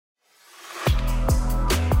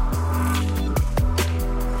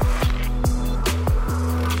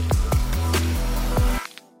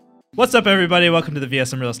What's up, everybody? Welcome to the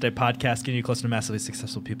VSM Real Estate Podcast, getting you closer to massively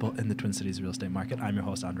successful people in the Twin Cities real estate market. I'm your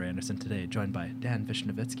host, Andre Anderson, today joined by Dan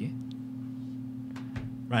Vishnevitsky,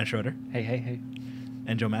 Ryan Schroeder, Hey.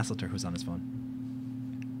 and Joe Masselter, who's on his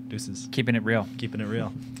phone. Deuces. Keeping it real. Keeping it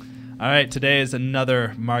real. All right, today is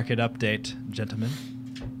another market update, gentlemen.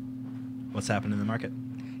 What's happening in the market?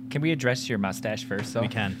 Can we address your mustache first, though? We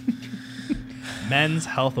can. Men's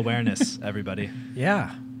health awareness, everybody.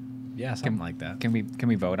 Yeah, something like that. Can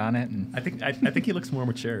we vote on it? And I think he looks more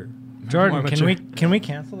mature. Jordan, More can mature. we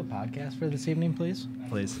cancel the podcast for this evening, please?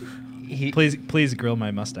 Please. he Please grill my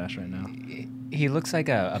mustache right now. he looks like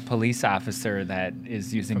a police officer that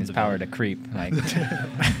is using From his the power village. to creep, like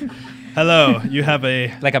Hello, you have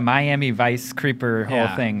a... like a Miami Vice creeper whole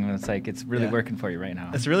Yeah. thing. It's like it's really Yeah. working for you right now.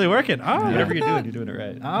 It's really working. Oh, Whatever you're doing it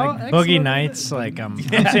right. Oh, Like Boogie excellent. Nights. Like I'm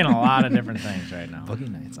seeing a lot of different things right now. Boogie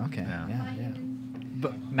Nights. Okay. Yeah. Yeah.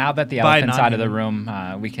 Now that the By elephant's out of the non-human.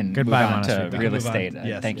 room, we can Goodbye, move on Monastery. to We can real Move on. estate.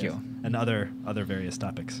 Yes, Thank yes. you. And other various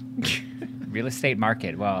topics. Real estate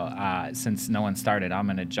market. Well, since no one started, I'm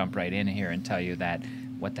going to jump right in here and tell you that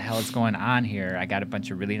what the hell is going on here. I got a bunch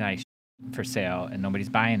of really nice for sale, and nobody's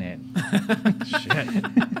buying it. Shit.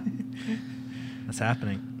 That's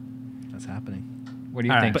happening. What do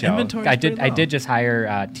you All think, right. But Joe? inventory's I pretty did. I low. did just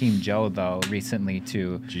hire Team Joe though recently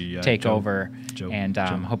to G.I. take Joe. over, Joe. and Joe.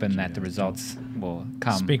 hoping that G.I. the Joe. results will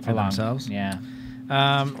come. Speak for along. themselves. Yeah.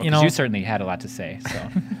 You You certainly had a lot to say. So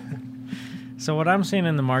So what I'm seeing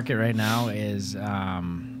in the market right now is,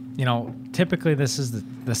 typically this is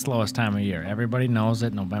the slowest time of year. Everybody knows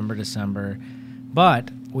it, November, December, but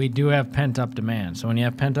we do have pent up demand. So when you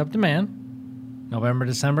have pent up demand, November,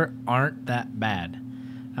 December aren't that bad.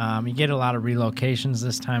 You get a lot of relocations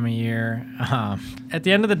this time of year. At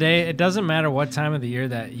the end of the day, it doesn't matter what time of the year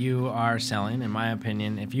that you are selling, in my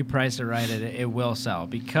opinion. If you price it right, it will sell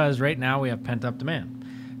because right now we have pent up demand.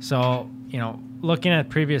 So, looking at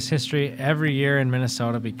previous history, every year in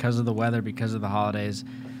Minnesota, because of the weather, because of the holidays,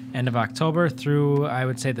 end of October through, I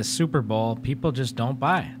would say, the Super Bowl, people just don't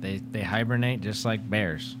buy. They hibernate just like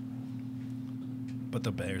bears. But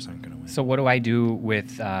the Bears aren't going to win. So what do I do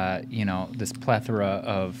with this plethora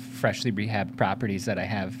of freshly rehabbed properties that I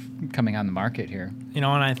have coming on the market here? And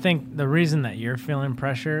I think the reason that you're feeling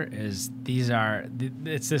pressure is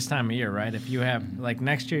it's this time of year, right? If you have, like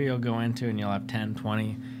next year you'll go into and you'll have 10,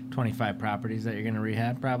 20, 25 properties that you're going to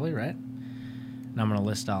rehab probably, right? And I'm going to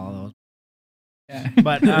list all of those. Yeah.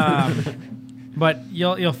 But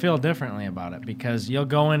you'll feel differently about it because you'll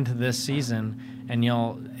go into this season and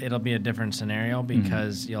it'll be a different scenario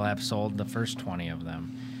because you'll have sold the first 20 of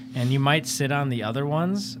them. And you might sit on the other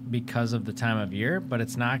ones because of the time of year, but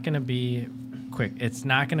it's not going to be quick. It's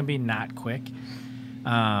not going to be not quick.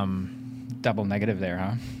 Double negative there,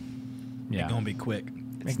 huh? Yeah. It's going to be quick.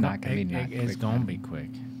 It's not going to be not It's quick, going to huh? be quick.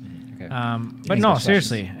 Okay. But Any no, questions?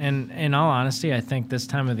 seriously. And in all honesty, I think this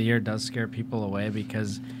time of the year does scare people away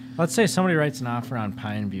because let's say somebody writes an offer on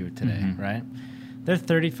Pineview today, right? They're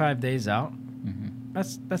 35 days out.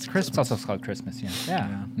 That's Christmas. It's also called Christmas, yeah.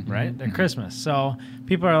 Yeah, right? They're Christmas. So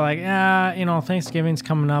people are like, Thanksgiving's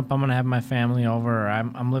coming up. I'm going to have my family over, or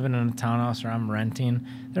I'm living in a townhouse, or I'm renting.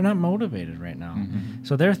 They're not motivated right now.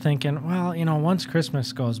 So they're thinking, well, once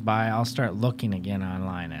Christmas goes by, I'll start looking again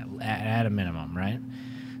online at a minimum, right?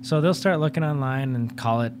 So they'll start looking online and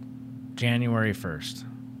call it January 1st.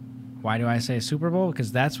 Why do I say Super Bowl?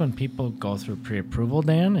 Because that's when people go through pre-approval,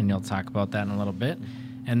 Dan, and you'll talk about that in a little bit.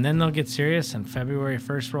 And then they'll get serious, and February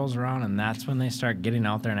 1st rolls around, and that's when they start getting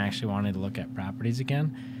out there and actually wanting to look at properties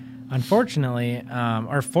again. Unfortunately,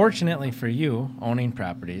 or fortunately for you, owning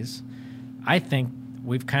properties, I think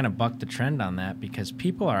we've kind of bucked the trend on that because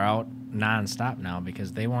people are out nonstop now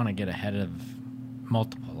because they want to get ahead of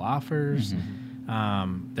multiple offers.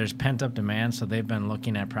 There's pent-up demand, so they've been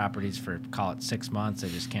looking at properties for, call it 6 months. They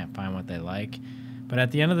just can't find what they like. But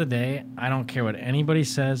at the end of the day, I don't care what anybody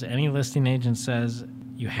says, any listing agent says,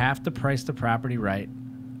 you have to price the property right.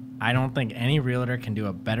 I don't think any realtor can do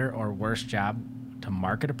a better or worse job to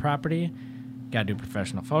market a property. You got to do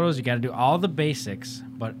professional photos. You got to do all the basics.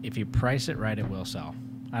 But if you price it right, it will sell.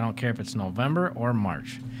 I don't care if it's November or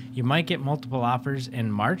March. You might get multiple offers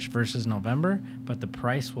in March versus November, but the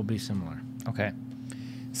price will be similar. Okay.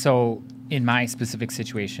 So in my specific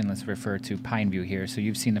situation, let's refer to Pineview here. So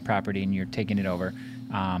you've seen the property and you're taking it over.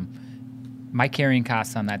 My carrying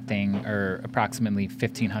costs on that thing are approximately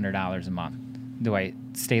 $1,500 a month. Do I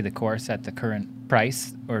stay the course at the current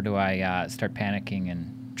price, or do I start panicking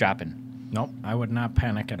and dropping? Nope, I would not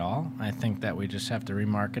panic at all. I think that we just have to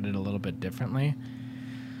remarket it a little bit differently.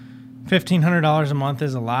 $1,500 a month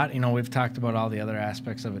is a lot. We've talked about all the other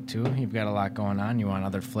aspects of it too. You've got a lot going on. You want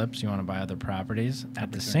other flips. You want to buy other properties.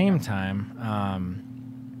 At the same time,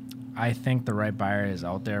 I think the right buyer is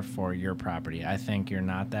out there for your property. I think you're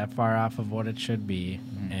not that far off of what it should be,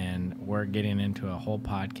 and we're getting into a whole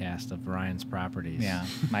podcast of Ryan's properties. Yeah,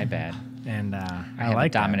 my bad. And I I have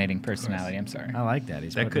like a dominating personality. I'm sorry. I like that.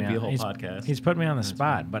 That could be a whole podcast. He's put me on the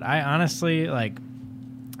spot, but I honestly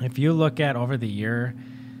if you look at over the year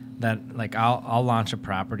that I'll launch a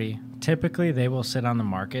property. Typically, they will sit on the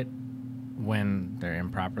market when they're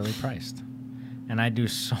improperly priced. And I do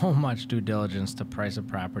so much due diligence to price a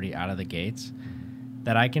property out of the gates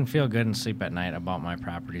that I can feel good and sleep at night about my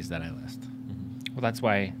properties that I list. Well, that's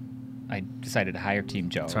why I decided to hire Team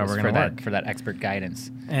Joe. That's why we're for gonna that work. for that expert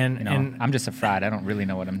guidance. And I'm just a fraud. I don't really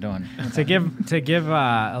know what I'm doing. to give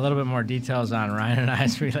a little bit more details on Ryan and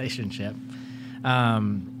I's relationship,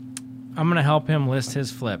 I'm going to help him list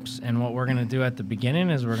his flips. And what we're going to do at the beginning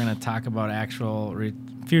is we're going to talk about actual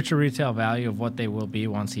future retail value of what they will be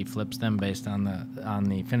once he flips them based on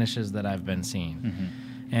the finishes that I've been seeing. Mm-hmm.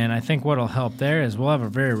 And I think what will help there is we'll have a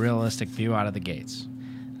very realistic view out of the gates.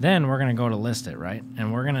 Then we're going to go to list it, right?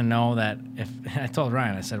 And we're going to know that if I told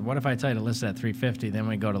Ryan, I said, what if I tell you to list it at $350, then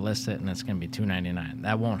we go to list it and it's going to be $299.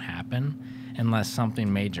 That won't happen unless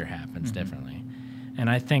something major happens differently. And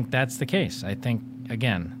I think that's the case. I think,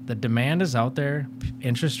 again, the demand is out there.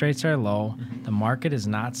 Interest rates are low. The market is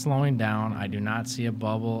not slowing down. I do not see a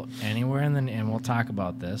bubble anywhere and we'll talk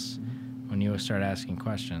about this when you start asking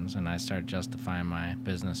questions and I start justifying my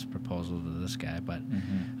business proposal to this guy. But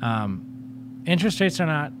interest rates are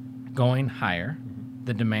not going higher.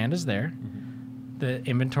 The demand is there. The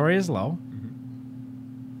inventory is low.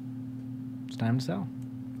 It's time to sell.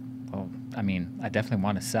 Well, I mean, I definitely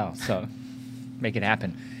want to sell, so make it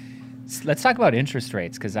happen. Let's talk about interest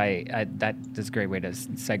rates because that's a great way to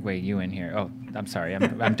segue you in here. Oh, I'm sorry.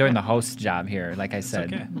 I'm doing the host job here. Like I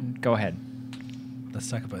said, okay. Go ahead. Let's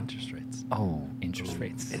talk about interest rates. Oh, interest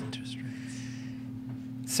rates. Interest rates.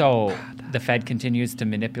 So the Fed continues to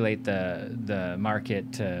manipulate the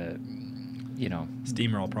market to,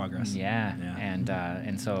 Steamroll progress. Yeah.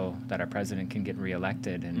 And so that our president can get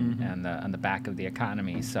reelected and on the back of the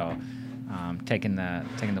economy. So taking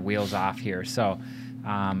the wheels off here. So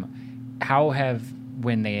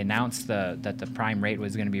when they announced that the prime rate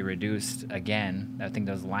was going to be reduced again, I think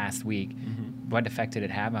that was last week, what effect did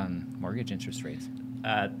it have on mortgage interest rates?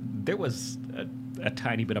 There was a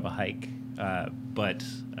tiny bit of a hike, but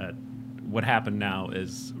what happened now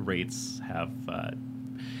is rates have,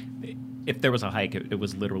 if there was a hike, it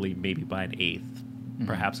was literally maybe by an eighth,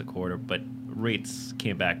 perhaps a quarter, but rates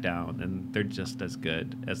came back down, and they're just as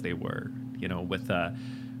good as they were. With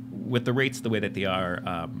the rates the way that they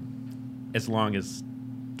are, as long as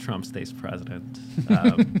Trump stays president,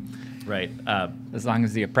 right? As long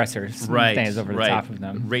as the oppressor stays over the top of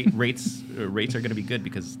them. Rates are going to be good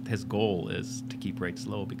because his goal is to keep rates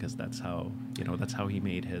low because that's how he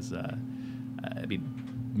made his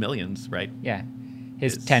millions, right? Yeah,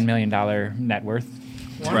 his $10 million net worth.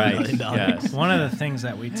 Right. Yes. One of the things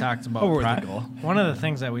that we talked about. One of the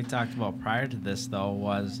things that we talked about prior to this, though,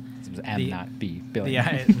 was it was M, not B.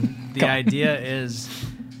 Billion. The idea is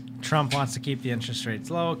Trump wants to keep the interest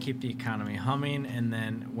rates low, keep the economy humming, and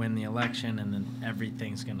then win the election, and then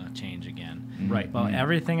everything's going to change again. Right. Well,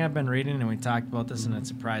 everything I've been reading, and we talked about this, and it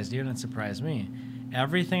surprised you, and it surprised me.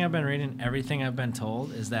 Everything I've been reading, everything I've been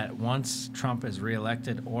told is that once Trump is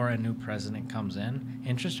reelected or a new president comes in,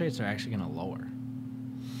 interest rates are actually going to lower.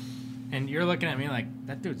 And you're looking at me like,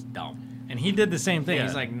 that dude's dumb. And he did the same thing. Yeah.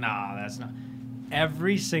 He's like, nah, that's not.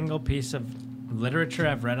 Every single piece of literature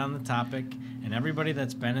I've read on the topic and everybody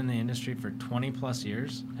that's been in the industry for 20 plus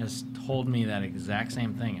years has told me that exact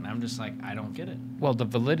same thing. And I'm just like, I don't get it. Well, the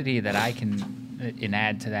validity that I can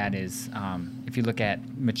add to that is if you look at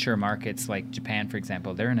mature markets like Japan, for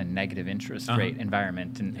example, they're in a negative interest rate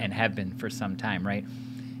environment and have been for some time, right?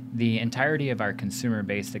 The entirety of our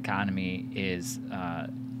consumer-based economy is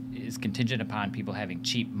contingent upon people having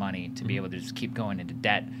cheap money to be able to just keep going into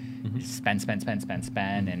debt, just spend,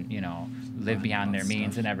 and live beyond their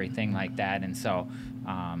means and everything like that. And so,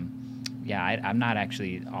 I'm not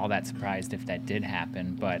actually all that surprised if that did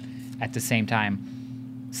happen. But at the same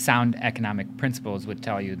time, sound economic principles would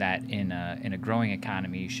tell you that in a growing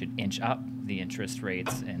economy, you should inch up the interest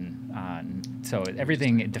rates, and so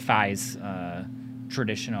everything defies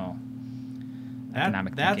traditional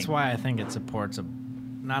economic That's thinking. why I think it supports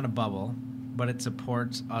not a bubble, but it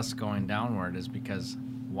supports us going downward is because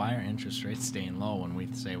why are interest rates staying low when we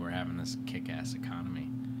say we're having this kick-ass economy?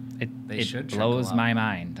 It should blows trickle my up.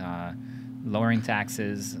 mind. lowering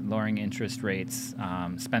taxes, lowering interest rates,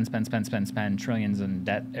 spend trillions in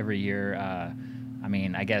debt every year. I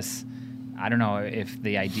mean, I guess, I don't know if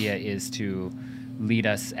the idea is to lead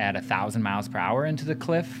us at 1,000 miles per hour into the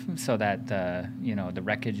cliff so that the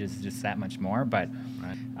wreckage is just that much more. But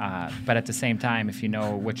but at the same time, if you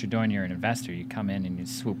know what you're doing, you're an investor. You come in and you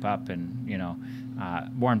swoop up, and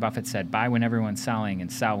Warren Buffett said, "Buy when everyone's selling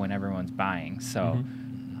and sell when everyone's buying." So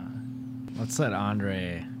let's let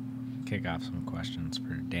Andre kick off some questions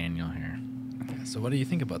for Daniel here. So what do you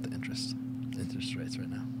think about the interest rates right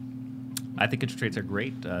now? I think interest rates are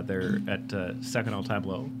great. They're at second all-time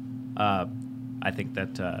low. I think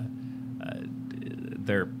that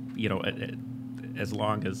they're, as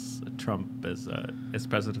long as Trump as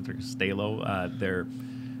president, they're going to stay low.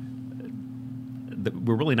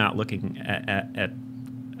 We're really not looking at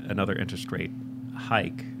another interest rate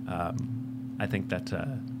hike. I think that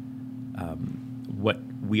what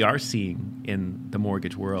we are seeing in the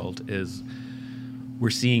mortgage world is we're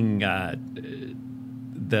seeing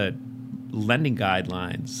the lending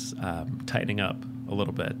guidelines tightening up a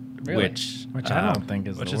little bit. Really? Which I don't think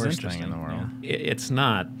is the worst thing in the interesting, world. It's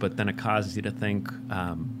not, but then it causes you to think,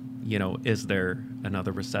 is there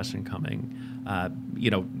another recession coming?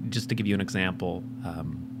 Just to give you an example,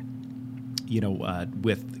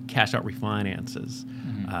 with cash out refinances,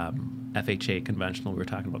 FHA conventional, we were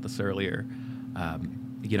talking about this earlier,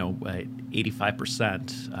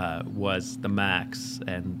 85% was the max,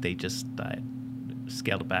 and they just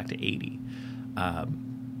scaled it back to 80.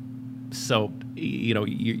 So,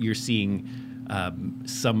 you're seeing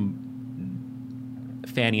some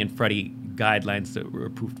Fannie and Freddie guidelines that were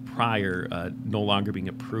approved prior no longer being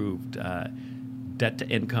approved. Debt to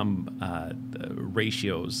income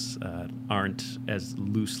ratios aren't as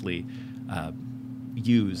loosely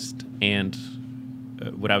used. And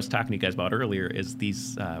what I was talking to you guys about earlier is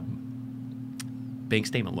these bank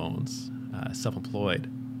statement loans, self-employed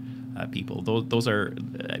people. Those are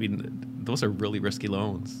really risky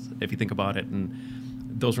loans if you think about it. And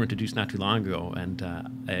those were introduced not too long ago. And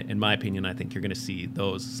in my opinion, I think you're going to see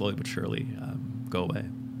those slowly but surely go away.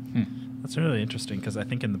 That's really interesting because I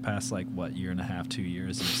think in the past, year and a half, 2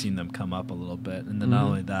 years, you've seen them come up a little bit. And then not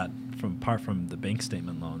only that, apart from the bank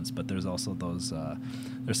statement loans, but there's also those,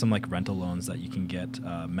 there's some rental loans that you can get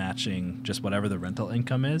matching just whatever the rental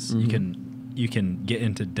income is. You can get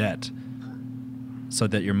into debt so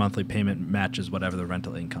that your monthly payment matches whatever the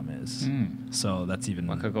rental income is. So that's even...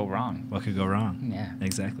 What could go wrong? What could go wrong? Yeah.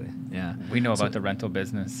 Exactly. Yeah. We know about the rental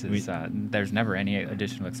business. There's never any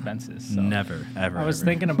additional expenses. So. Never, ever. I was ever.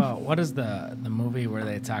 thinking about, what is the movie where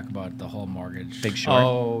they talk about the whole mortgage? Big Short.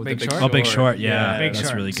 Oh, Big Short? Oh, Big Short, yeah. Big that's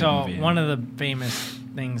Short. a really good so movie. One of the famous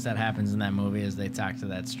things that happens in that movie is they talk to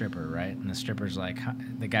that stripper, right? And the stripper's like,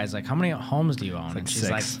 the guy's like, how many homes do you own? And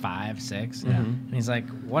she's like 5, 6. Yeah. And he's like,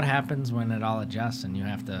 what happens when it all adjusts and you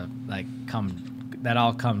have to that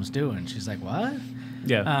all comes due? And she's like, what?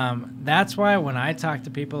 Yeah. That's why when I talk to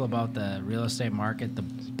people about the real estate market, the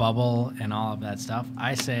bubble and all of that stuff,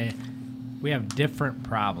 I say we have different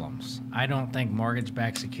problems. I don't think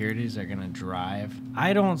mortgage-backed securities are going to drive.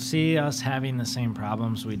 I don't see us having the same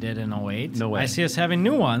problems we did in 08. No way. I see us having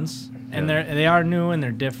new ones, and they are new and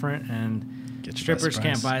they're different, and Get your strippers best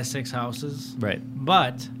can't price. buy 6 houses. Right.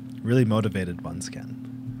 But Really motivated ones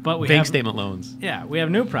can. we Bank have, statement loans. Yeah, we have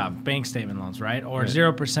new problem, bank statement loans, right? Or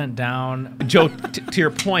 0% down. Joe, to your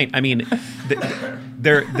point, I mean,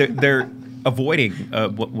 they're avoiding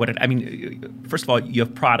first of all, you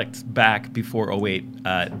have products back before 08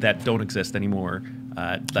 that don't exist anymore.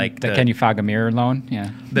 Can you fog a mirror loan? Yeah.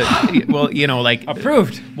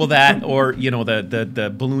 Approved. Well, that or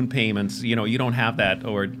the balloon payments. You don't have that,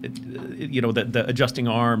 or the adjusting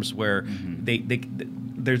arms where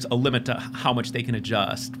there's a limit to how much they can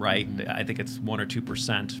adjust, right? I think it's 1 or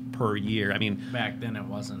 2% per year. I mean, Back then it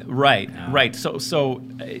wasn't. right. So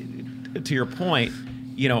to your point,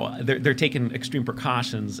 they're taking extreme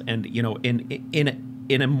precautions, and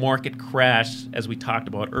in a market crash, as we talked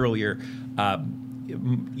about earlier,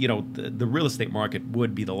 the real estate market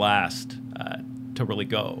would be the last to really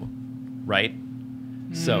go, right?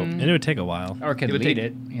 So And it would take a while. Or could It would lead take-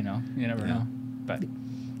 it. You never know. But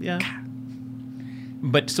yeah.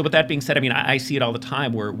 But so with that being said, I mean, I see it all the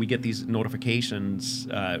time where we get these notifications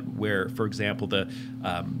where, for example, the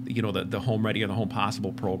Home Ready or the Home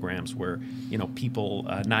Possible programs where, people,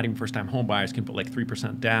 not even first-time home buyers, can put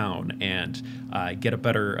 3% down and get a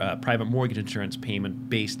better private mortgage insurance payment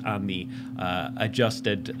based on the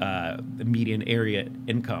adjusted median area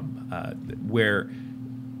income, where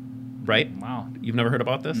right? Wow. You've never heard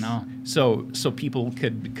about this? No. So people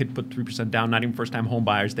could put 3% down, not even first-time home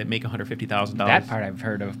buyers that make $150,000. That part I've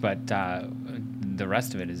heard of, but the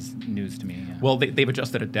rest of it is news to me. Yeah. Well, they've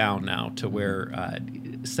adjusted it down now to where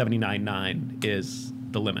 79.9 is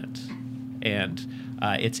the limit, and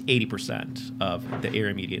it's 80% of the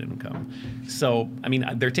area median income. So, I mean,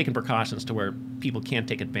 they're taking precautions to where people can't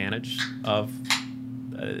take advantage of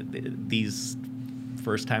these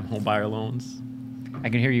first-time home buyer loans. I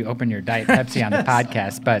can hear you open your Diet Pepsi on the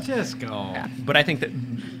podcast, but Just go. But I think that,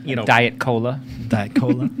 Diet Cola Diet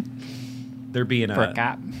Cola. they're being for a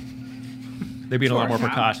cop. they're being a lot more For a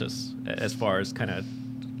cop. precautious as far as kind of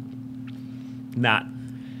not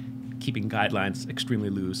keeping guidelines extremely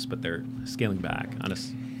loose, but they're scaling back on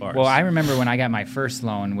as far as. Well, I remember when I got my first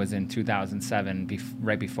loan was in 2007,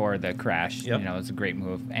 right before the crash. Yep. It was a great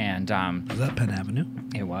move, and Was that Penn Avenue?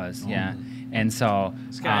 it was, yeah. And so,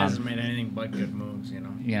 This guy hasn't made anything but good moves,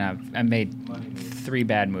 I made 3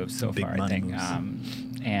 bad moves so Big far, I money think. moves.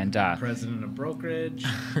 And President of brokerage.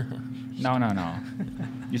 no,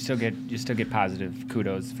 you still get positive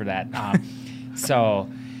kudos for that. So.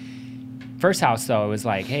 First house, though, it was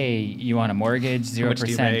like, hey, you want a mortgage, How much do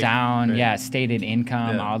you 0% make? down, Right. yeah, stated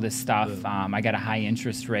income, Yeah. all this stuff. Yeah. I got a high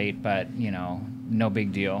interest rate, but, no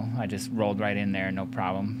big deal. I just rolled right in there, no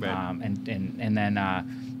problem. Right. And then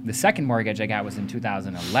the second mortgage I got was in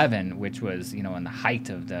 2011, which was, in the height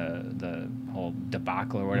of the whole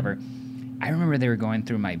debacle or whatever. I remember they were going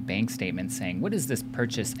through my bank statement saying, what is this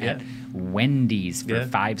purchase at Wendy's for Yeah.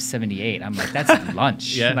 $5.78? I'm like, that's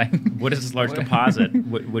lunch. Yeah. Like, What is this large deposit?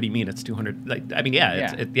 What do you mean it's 200? Like, I mean,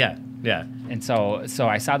 yeah. Yeah. And so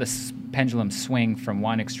I saw this pendulum swing from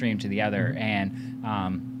one extreme to the other. And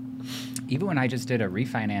even when I just did a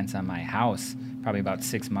refinance on my house, probably about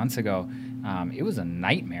 6 months ago, it was a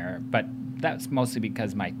nightmare. But that's mostly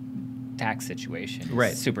because my tax situation is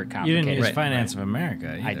Right. super You complicated. didn't use Right, Finance of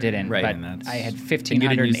America either. I didn't, Right. but And that's- I had And you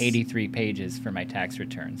didn't use- 1,583 pages for my tax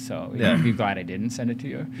return. So Yeah. you'd be glad I didn't send it to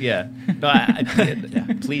you. Yeah.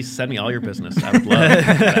 No, please send me all your business. I would love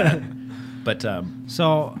that. But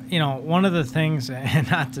So, one of the things,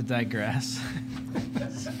 and not to digress,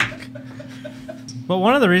 but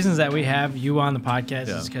one of the reasons that we have you on the podcast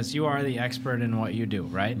Yeah. is because you are the expert in what you do,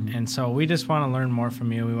 right? And so we just want to learn more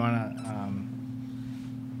from you. We want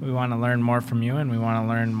to learn more from you, and we want to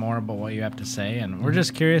learn more about what you have to say. And we're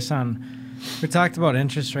just curious on. We talked about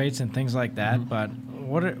interest rates and things like that, but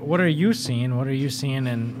what are you seeing? What are you seeing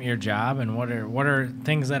in your job, and what are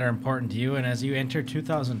things that are important to you? And as you enter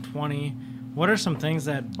 2020, what are some things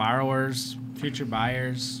that borrowers, future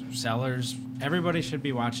buyers, sellers, everybody should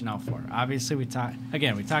be watching out for? Obviously, we talked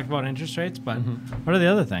about interest rates, but what are the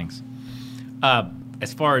other things?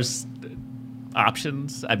 as far as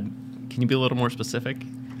options, can you be a little more specific?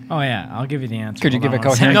 Oh yeah, I'll give you the answer. Could you Hold give on a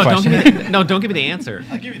one second. coherent No, question? don't give me the answer.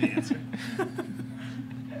 I'll give you the answer.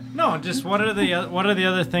 No, just what are the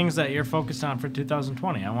other things that you're focused on for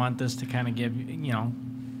 2020? I want this to kind of give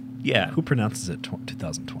Yeah. Who pronounces it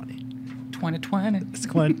 2020? 2020. It's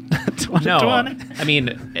Glenn. No, 2020. I mean,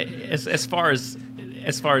 as far as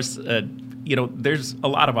there's a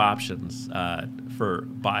lot of options for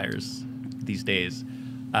buyers these days,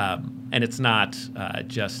 and it's not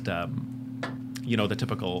just the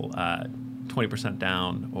typical 20%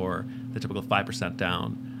 down or the typical 5%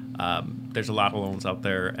 down. There's a lot of loans out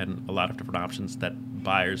there and a lot of different options that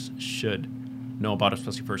buyers should know about,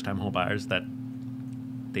 especially first-time home buyers that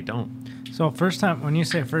they don't. So when you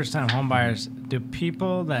say first-time home buyers, do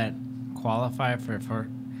people that qualify for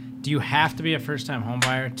do you have to be a first-time home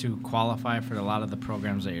buyer to qualify for a lot of the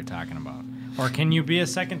programs that you're talking about? Or can you be a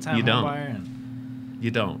second-time You home don't. buyer?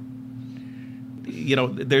 You don't.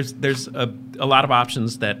 There's a lot of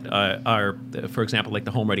options that are, for example, like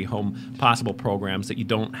the Home Ready Home Possible programs that you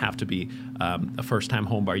don't have to be a first-time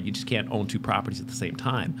home buyer. You just can't own 2 properties at the same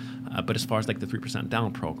time. But as far as like the 3%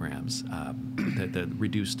 down programs, the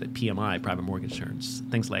reduced PMI, private mortgage insurance,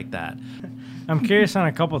 things like that. I'm curious on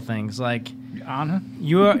a couple things. Like, Anna?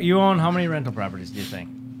 you own how many rental properties, do you think?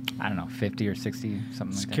 I don't know, 50 or 60,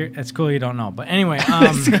 something like that. It's cool you don't know. But anyway,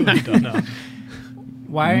 You don't know.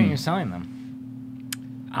 why aren't you selling them?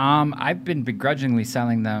 I've been begrudgingly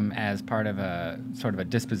selling them as part of a sort of a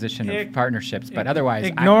disposition of partnerships, but otherwise,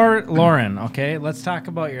 Ignore Lauren, okay? Let's talk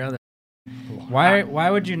about your other. Why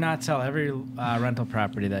would you not sell every rental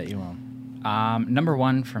property that you own? number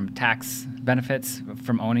one, from tax benefits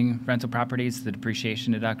from owning rental properties. The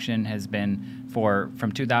depreciation deduction has been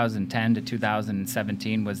from 2010 to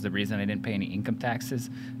 2017 was the reason I didn't pay any income taxes.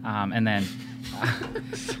 And then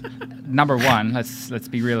number one, let's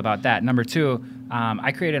be real about that. Number two,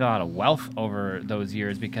 I created a lot of wealth over those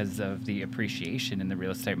years because of the appreciation in the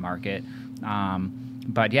real estate market.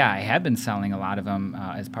 But yeah, I have been selling a lot of them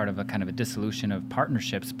as part of a kind of a dissolution of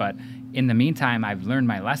partnerships. But in the meantime, I've learned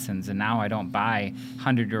my lessons, and now I don't buy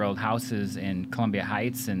 100-year-old houses in Columbia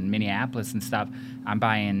Heights and Minneapolis and stuff. I'm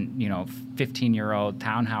buying, 15-year-old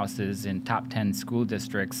townhouses in top 10 school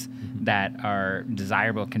districts that are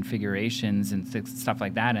desirable configurations and stuff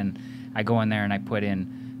like that. And I go in there and I put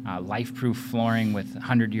in life-proof flooring with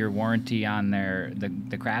 100-year warranty on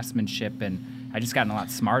the craftsmanship, and I just gotten a lot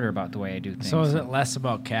smarter about the way I do things. So is it less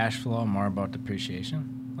about cash flow and more about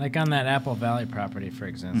depreciation? Like on that Apple Valley property, for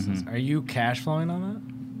instance, are you cash flowing on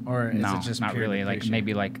that, or is no, it just not pure really?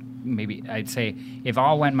 Maybe I'd say if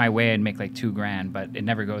all went my way, I'd make like $2,000, but it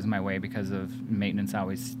never goes my way because of maintenance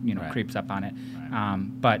always creeps up on it. Right.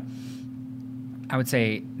 But I would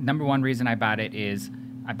say number one reason I bought it is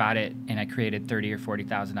I bought it and I created $30,000 or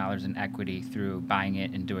 $40,000 in equity through buying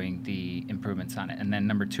it and doing the improvements on it. And then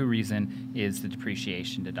number two reason is the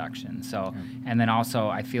depreciation deduction. So, and then also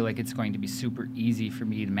I feel like it's going to be super easy for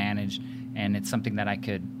me to manage, and it's something that I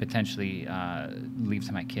could potentially leave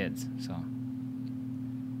to my kids. So,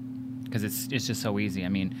 because it's just so easy. I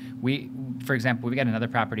mean, for example, we got another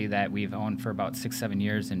property that we've owned for about 6-7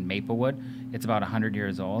 years in Maplewood. It's about 100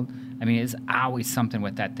 years old. I mean, it's always something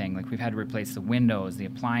with that thing. Like, we've had to replace the windows, the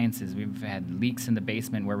appliances. We've had leaks in the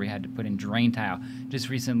basement where we had to put in drain tile. Just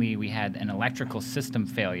recently, we had an electrical system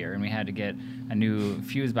failure, and we had to get a new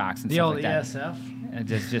fuse box and stuff like that. The old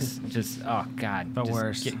ESF? Just oh God, The just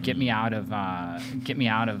worst. Get me out of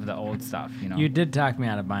the old stuff. You did talk me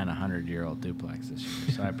out of buying a 100-year-old duplex this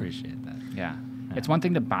year, so I appreciate that. Yeah. It's one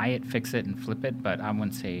thing to buy it, fix it, and flip it, but I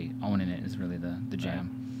wouldn't say owning it is really the jam.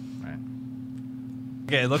 Right.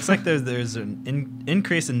 Okay, it looks like there's an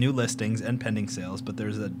increase in new listings and pending sales, but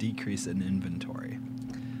there's a decrease in inventory.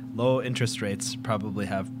 Low interest rates probably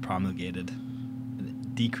have promulgated a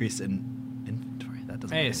decrease in inventory. That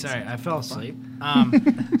doesn't. Hey, make sorry, sense. I fell asleep.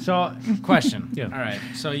 So, question. Yeah. All right.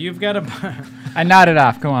 So you've got a I nodded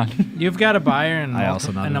off. Go on. you've got a buyer in, I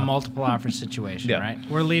also nodded in a off. multiple offer situation, Yeah. right?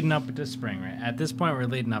 We're leading up to spring, right? At this point, we're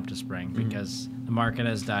leading up to spring because the market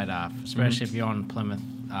has died off, especially if you own Plymouth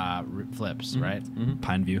flips, right?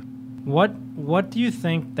 Pineview. What do you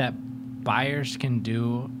think that buyers can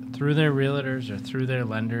do through their realtors or through their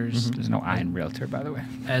lenders There's no I in realtor, by the way.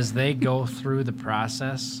 as they go through the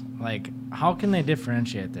process? Like, how can they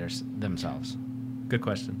differentiate themselves? Good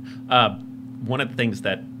question. One of the things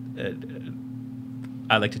that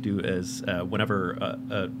I like to do is whenever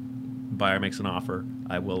a buyer makes an offer,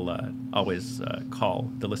 I will always call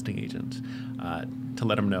the listing agent to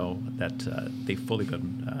let them know that they've fully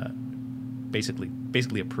been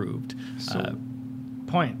basically approved. So,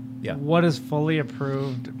 point. Yeah. What is fully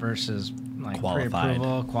approved versus like Qualified.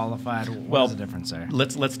 pre-approval, qualified? Well, What's the difference there?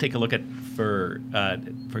 Let's take a look at for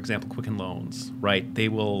example, Quicken Loans, right? They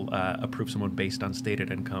will approve someone based on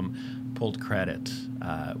stated income, pulled credit,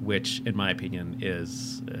 which in my opinion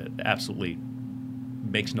is absolutely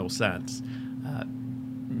makes no sense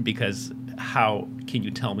because how can you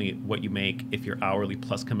tell me what you make if you're hourly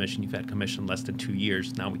plus commission? You've had commission less than 2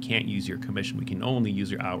 years. Now we can't use your commission. We can only use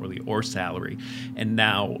your hourly or salary. And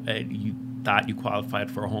now you thought you qualified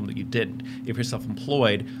for a home that you didn't. If you're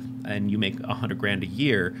self-employed and you make $100,000 a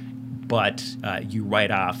year, but you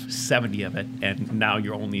write off 70 of it, and now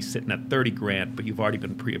you're only sitting at 30 grand, but you've already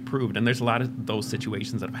been pre-approved. And there's a lot of those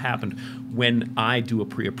situations that have happened. When I do a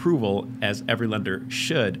pre-approval, as every lender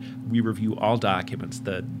should, we review all documents,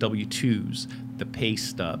 the W-2s, the pay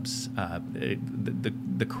stubs,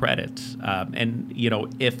 the credit, and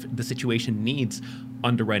if the situation needs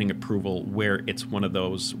underwriting approval where it's one of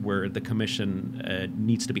those where the commission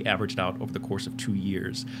needs to be averaged out over the course of 2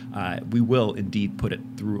 years, we will indeed put it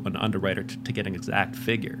through an underwriter to get an exact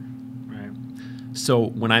figure. Right. So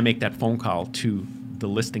when I make that phone call to the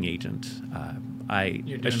listing agent,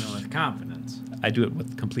 You're doing it with confidence. I do it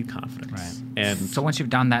with complete confidence. Right. And So once you've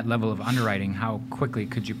done that level of underwriting, how quickly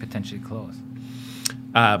could you potentially close?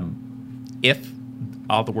 if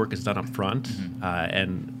all the work is done up front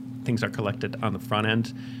and things are collected on the front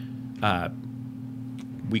end,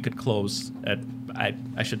 we could close at,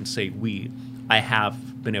 I shouldn't say we, I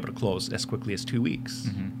have been able to close as quickly as 2 weeks,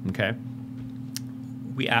 okay?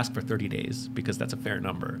 We ask for 30 days because that's a fair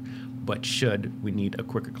number, but should we need a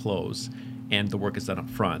quicker close and the work is done up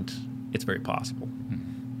front, it's very possible.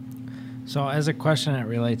 So as a question that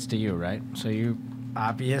relates to you, right? So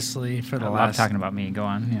obviously for the I love last talking about me. Go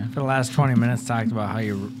on. Yeah. for the last 20 minutes talked about how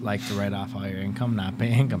you like to write off all your income, not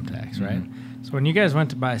pay income tax, right? So when you guys went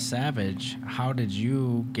to buy Savage, how did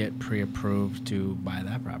you get pre-approved to buy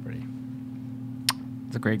that property?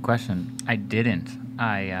 It's a great question. I didn't.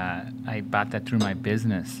 I bought that through my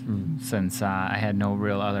business since I had no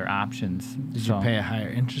real other options. Did you pay a higher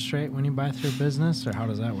interest rate when you buy through business, or how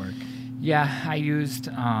does that work? Yeah, I used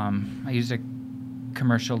a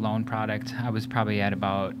commercial loan product. I was probably at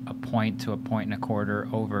about a point to a point and a quarter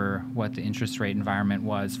over what the interest rate environment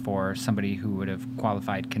was for somebody who would have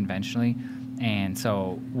qualified conventionally. And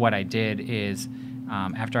so what I did is,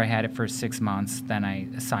 after I had it for 6 months, then I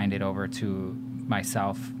assigned it over to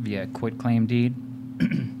myself via quitclaim deed.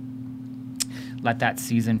 Let that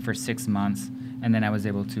season for 6 months, and then I was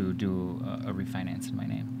able to do a refinance in my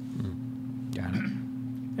name. Got it.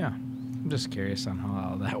 Yeah. I'm just curious on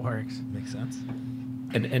how all that works. Makes sense.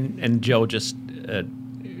 And Joe, just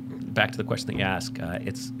back to the question that you asked,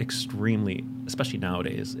 it's extremely, especially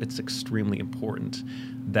nowadays, it's extremely important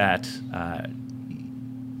that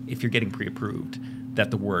if you're getting pre-approved, that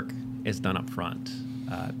the work is done up front,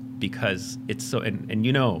 because it's so, and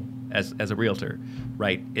you know, as a realtor,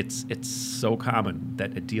 right, it's so common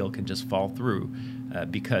that a deal can just fall through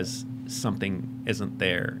because something isn't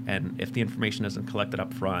there, and if the information isn't collected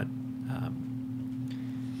up front.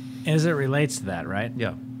 As it relates to that, right?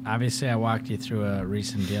 Yeah. Obviously, I walked you through a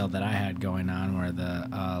recent deal that I had going on where the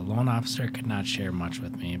loan officer could not share much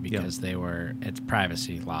with me because it's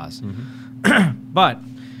privacy laws. But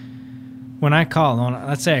when I call,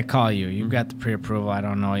 let's say I call you, you've got the pre-approval, I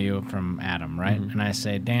don't know you from Adam, right? And I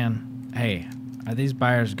say, Dan, hey, are these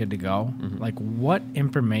buyers good to go? Like, what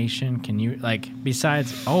information can you, like,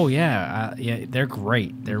 besides, oh, yeah, they're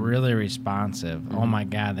great. They're really responsive. Oh, my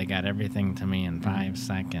God, they got everything to me in 5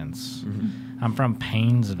 seconds. I'm from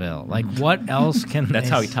Paynesville. Like, what else can That's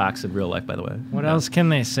they how he talks in real life, by the way. What else can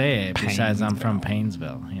they say besides I'm from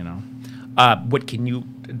Paynesville, you know? What can you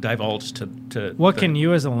divulge to What the can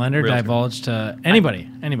you as a lender realtor? divulge to anybody?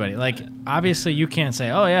 Like, obviously you can't say,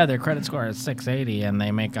 oh yeah, their credit score is 680 and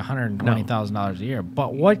they make $120,000 a year.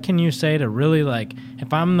 But what can you say to really, like,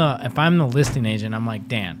 if I'm the listing agent, I'm like,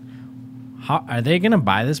 Dan, how are they going to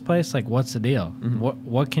buy this place? Like, what's the deal?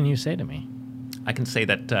 What can you say to me? I can say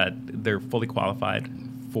that they're fully qualified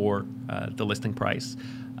for the listing price.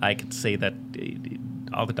 I could say that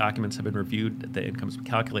all the documents have been reviewed, the income's been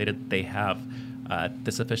calculated, they have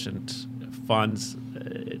the sufficient funds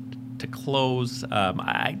to close.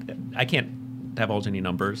 I can't divulge any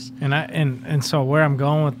numbers. And so where I'm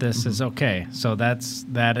going with this is, okay, so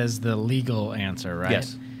that is the legal answer, right?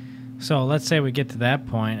 Yes. So let's say we get to that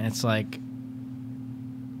point, it's like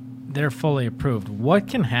they're fully approved. What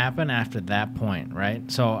can happen after that point, right?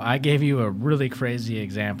 So I gave you a really crazy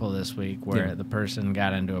example this week where the person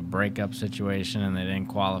got into a breakup situation and they didn't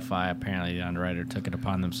qualify. Apparently the underwriter took it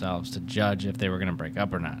upon themselves to judge if they were going to break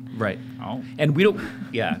up or not. Right. Oh. And we don't,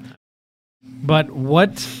 yeah. But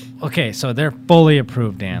okay, so they're fully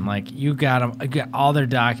approved, Dan. Like, you got them, you got all their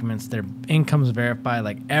documents, their income's verified,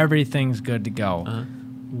 like everything's good to go.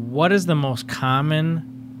 What is the most common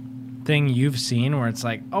thing you've seen where it's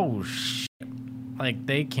like, oh shit, like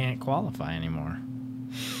they can't qualify anymore?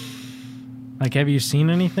 Like, have you seen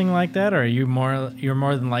anything like that, or are you're more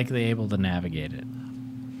than likely able to navigate it?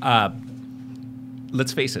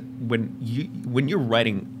 Let's face it, when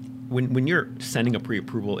you're sending a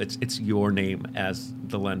pre-approval, it's your name as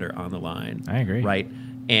the lender on the line. I agree. Right?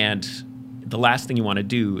 And the last thing you want to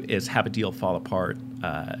do is have a deal fall apart,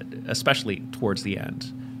 especially towards the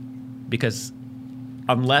end, because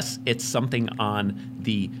unless it's something on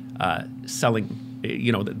the selling,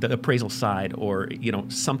 the appraisal side, or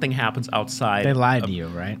something happens outside. They lied to you,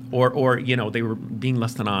 right? Or they were being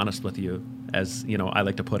less than honest with you, as I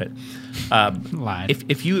like to put it. Lied.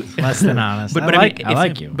 If you less than honest, but I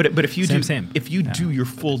like you. But if you Same. if you do your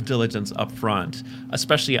full diligence up front,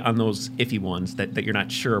 especially on those iffy ones that you're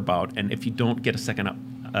not sure about, and if you don't get a second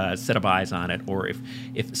set of eyes on it, or if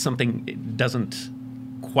something doesn't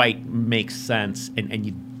quite make sense, and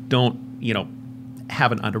you don't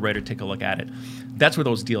have an underwriter take a look at it, that's where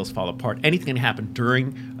those deals fall apart. Anything can happen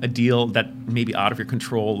during a deal that may be out of your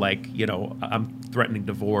control, like I'm threatening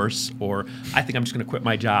divorce, or I think I'm just going to quit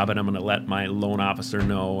my job and I'm going to let my loan officer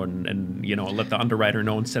know, and let the underwriter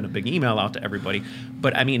know and send a big email out to everybody.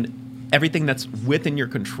 But I mean, everything that's within your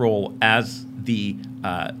control as the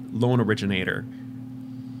loan originator,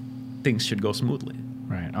 things should go smoothly.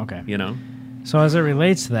 Right. Okay. So as it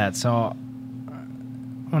relates to that, so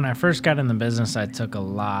when I first got in the business, I took a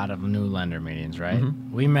lot of new lender meetings, right?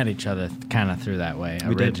 We met each other kind of through that way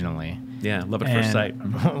originally. Yeah, love at first sight.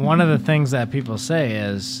 One of the things that people say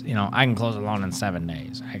is, I can close a loan in 7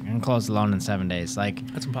 days. I can close a loan in 7 days. Like,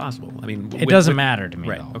 That's impossible. I mean, it doesn't matter to me,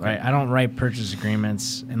 right, though, okay. right? I don't write purchase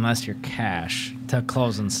agreements unless you're cash to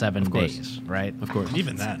close in 7 course. days, right? Of course.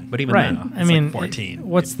 Even then. But even Right. then, I It's mean, like 14.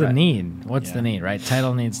 what's the Right. need? What's Yeah. the need, right?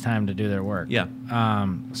 Title needs time to do their work. yeah.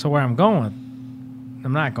 So where I'm going with,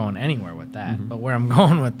 I'm not going anywhere with that, Mm-hmm. but where I'm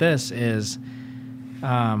going with this is,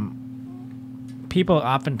 people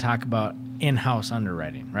often talk about in-house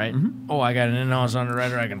underwriting, right? Mm-hmm. Oh, I got an in-house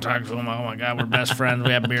underwriter. I can talk to him. Oh my God, we're best friends.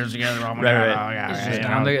 We have beers together. Oh my Right, God, right. oh yeah, It's yeah, just you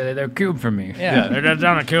down know. they're cube for me. Yeah, they're just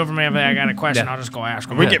down the queue for me. If I got a question, Yeah. I'll just go ask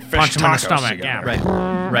them. We Yeah. get fish punch him in the tacos stomach. together. Yeah,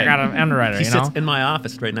 Right. Right. I got an underwriter. He you sits know? in my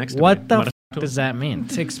office right next to me. What the I'm gonna f- does that mean?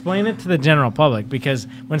 To explain it to the general public, because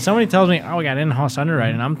when somebody tells me, "Oh, we got in-house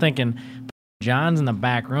underwriting," I'm thinking, John's in the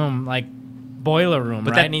back room, like boiler room,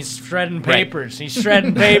 But right? that- And he's shredding Right. papers. He's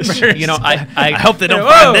shredding papers. You know, I hope they don't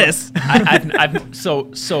Whoa. find this. So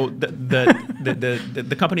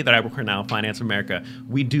the company that I work for now, Finance America,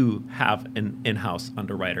 we do have an in-house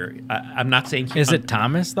underwriter. I'm not saying Is it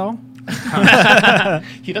Thomas though?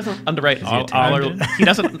 he doesn't underwrite all our he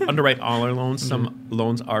doesn't underwrite all our loans. Some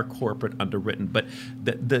loans are corporate underwritten, but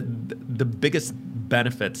the biggest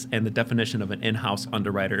benefits and the definition of an in-house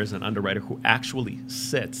underwriter is an underwriter who actually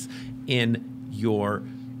sits in your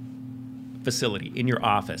facility, in your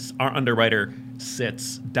office. Our underwriter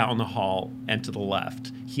sits down the hall and to the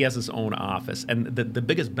left. He has his own office. And the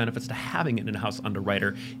biggest benefits to having an in-house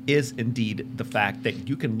underwriter is indeed the fact that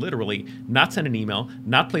you can literally not send an email,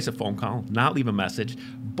 not place a phone call, not leave a message,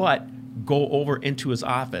 but go over into his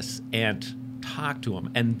office and talk to him.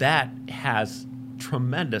 And that has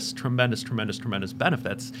tremendous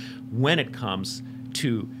benefits when it comes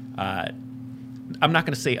to I'm not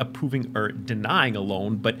going to say approving or denying a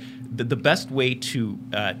loan, but the best way to,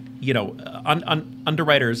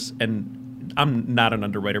 underwriters, and I'm not an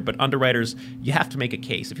underwriter, but underwriters, you have to make a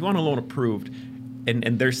case. If you want a loan approved and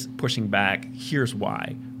they're pushing back, here's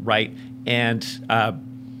why, right? And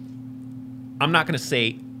I'm not going to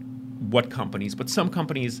say what companies, but some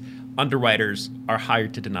companies, underwriters are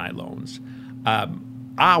hired to deny loans.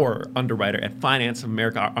 Our underwriter at Finance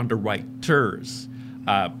America, our underwriters,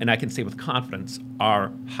 and I can say with confidence,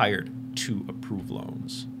 are hired to approve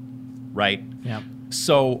loans, right? Yep.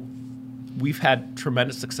 So we've had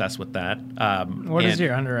tremendous success with that. What is and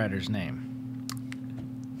your underwriter's name?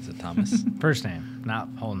 Is it Thomas? First name, not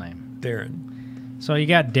whole name. Darren. So you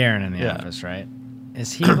got Darren in the Yeah. office, right?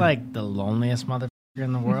 Is he like the loneliest motherfucker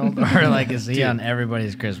in the world, or like is he Dude. on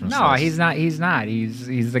everybody's Christmas No, list? he's not. He's not.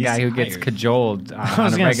 He's the guy who gets hired. cajoled I on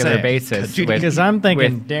was a gonna regular say, basis. Dude, because I'm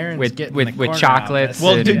thinking Darren's with getting with, the with corner chocolates. office.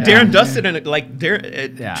 Well, and- Darren does sit in it like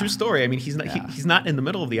Darren. Yeah. True story. I mean, he's not Yeah. he's not in the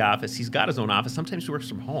middle of the office. He's got his own office. Sometimes he works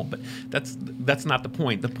from home, but that's not the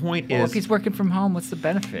point. The point Well, is if he's working from home, what's the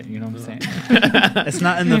benefit? You know what I'm saying? It's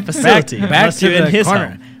not in the back, facility. back unless to you're in the his corner.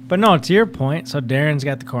 home. But no, to your point. So Darren's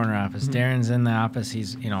got the corner office. Mm-hmm. Darren's in the office.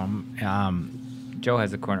 He's Joe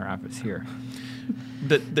has a corner office here.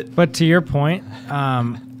 the But to your point,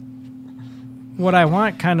 what I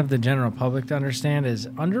want kind of the general public to understand is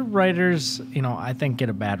underwriters, I think get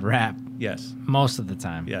a bad rap yes. most of the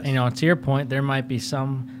time. Yes. To your point, there might be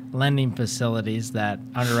some lending facilities that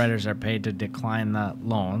underwriters are paid to decline the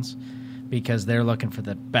loans because they're looking for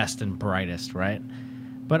the best and brightest, right?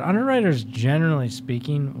 But underwriters, generally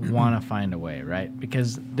speaking, want to find a way, right?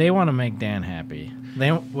 Because they want to make Dan happy.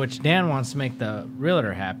 Which Dan wants to make the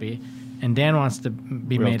realtor happy, and Dan wants to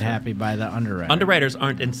be made Realtor. happy by the underwriter. Underwriters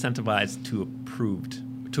aren't incentivized to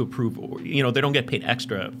approve, or, they don't get paid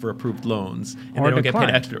extra for approved loans, and Or they don't declined.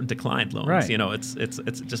 get paid extra declined loans. Right.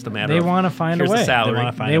 It's just a matter. They of want to find a here's way. the salary. They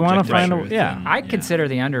wanna find They want to objective find a truth yeah. and- I consider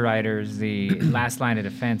the underwriters the last line of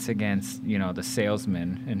defense against, the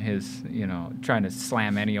salesman and his, trying to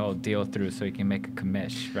slam any old deal through so he can make a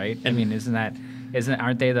commish, right? I mean,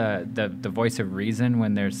 aren't they the voice of reason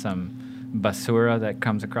when there's some basura that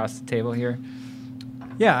comes across the table here?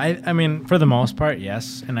 Yeah, I mean, for the most part,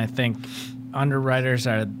 yes. And I think underwriters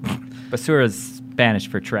are Basura is Spanish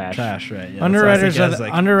for trash. Trash, right? Yeah, underwriters that's are what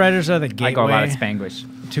I was underwriters are the I go a lot of gateway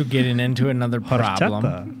Spanglish. to getting into another problem,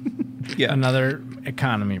 Horchata. Yeah. another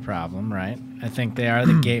economy problem, right? I think they are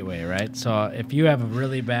the gateway, right? So if you have a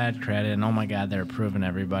really bad credit and oh my God, they're approving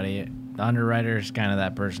everybody, the underwriter is kind of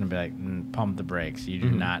that person to be like, pump the brakes. You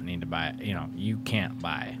do not need to buy. You can't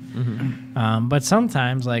buy. But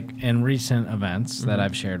sometimes, like in recent events that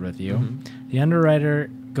I've shared with you, the underwriter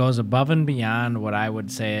goes above and beyond what I would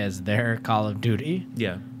say is their call of duty,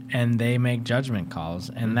 Yeah. and they make judgment calls.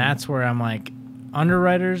 And that's where I'm like,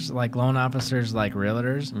 underwriters, like loan officers, like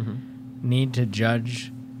realtors, need to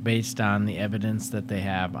judge based on the evidence that they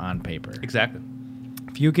have on paper. Exactly.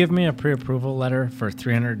 If you give me a pre-approval letter for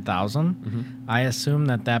 $300,000, I assume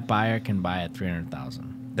that buyer can buy at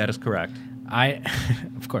 $300,000. That is correct.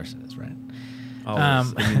 Of course it is, right?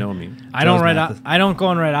 Always. And you know me. I don't go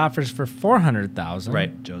and write offers for $400,000.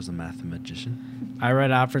 Right. Joe's a mathematician. I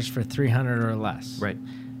write offers for $300,000 or less. Right.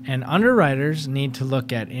 And underwriters need to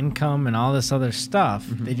look at income and all this other stuff.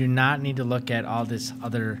 They do not need to look at all this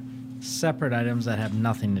other separate items that have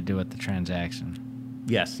nothing to do with the transaction.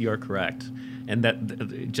 Yes, you're correct. And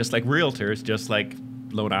that, just like realtors, just like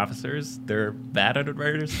loan officers, they're bad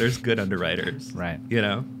underwriters, there's good underwriters. Right. You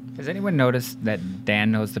know? Has anyone noticed that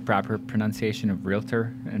Dan knows the proper pronunciation of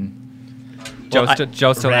realtor? And Joe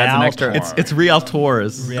still adds an extra. It's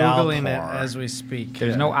realtors. Googling it as we speak.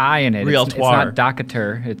 There's no I in it. It's not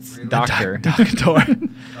doctor. It's doctor. Doctor.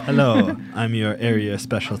 Hello, I'm your area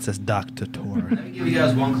specialist. It says Dr. Tor. Let me give you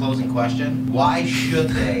guys one closing question. Why should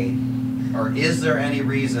they, or is there any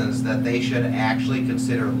reasons that they should actually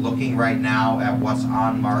consider looking right now at what's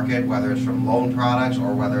on market, whether it's from loan products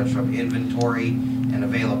or whether it's from inventory and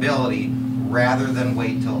availability, rather than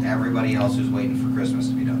wait till everybody else is waiting for Christmas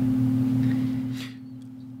to be done?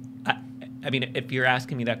 I mean, if you're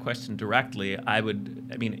asking me that question directly, I would.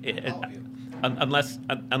 I mean, unless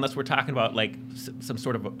we're talking about like some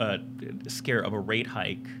sort of a scare of a rate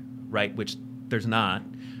hike, right? Which there's not,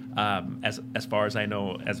 as far as I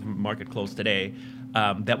know, as market closed today.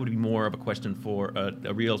 That would be more of a question for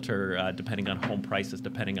a realtor, depending on home prices,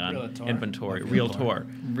 depending on inventory. Realtor.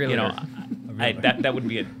 You know, that would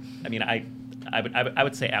be. I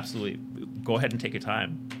would say absolutely. Go ahead and take your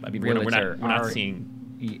time. I mean, we're not seeing.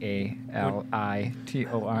 EALITOR.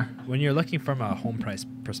 When you're looking from a home price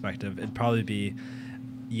perspective, it'd probably be,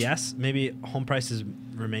 yes, maybe home prices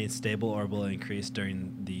remain stable or will increase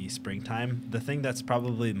during the springtime. The thing that's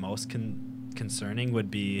probably most concerning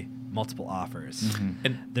would be multiple offers.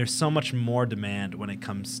 And there's so much more demand when it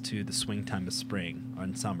comes to the swing time of spring or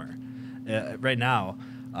in summer. Right now,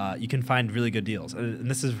 you can find really good deals, and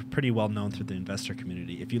this is pretty well known through the investor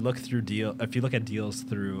community. If you look at deals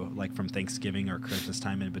through like from Thanksgiving or Christmas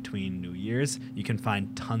time in between New Year's, you can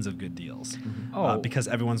find tons of good deals because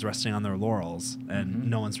everyone's resting on their laurels and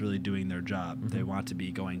no one's really doing their job. They want to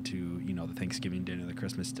be going to the Thanksgiving dinner, the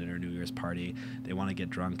Christmas dinner, New Year's party. They want to get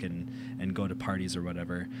drunk and go to parties or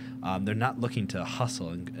whatever. They're not looking to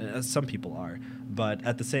hustle, and some people are, but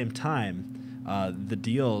at the same time, the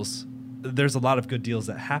deals. There's a lot of good deals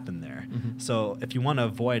that happen there. So if you want to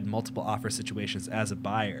avoid multiple offer situations as a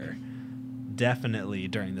buyer, definitely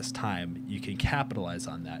during this time, you can capitalize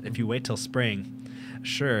on that. If you wait till spring,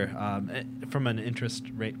 sure, from an interest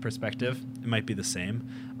rate perspective, it might be the same.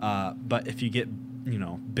 But if you get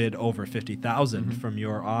bid over $50,000 from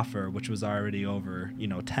your offer, which was already over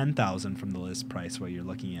 $10,000 from the list price what you're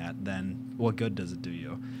looking at, then what good does it do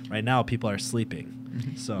you? Right now, people are sleeping.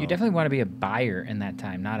 So you definitely want to be a buyer in that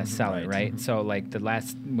time, not a seller, right? So like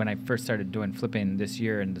when I first started doing flipping this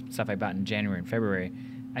year and the stuff I bought in January and February,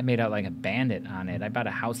 I made out like a bandit on it. I bought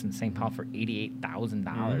a house in St. Paul for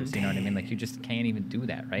 $88,000. You know what I mean? Like you just can't even do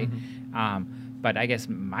that, right? But I guess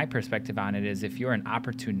my perspective on it is if you're an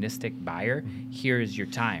opportunistic buyer, here's your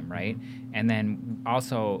time, right? And then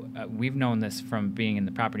also we've known this from being in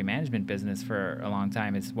the property management business for a long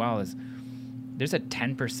time as well, as there's a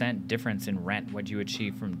 10% difference in rent what you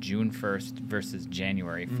achieve from June 1st versus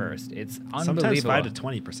January 1st. It's unbelievable. Sometimes 5 to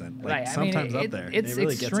 20%. Like sometimes up there. It's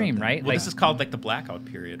really extreme, right? Well, this is called like the blackout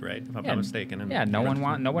period, right? If I'm not mistaken. Yeah, no one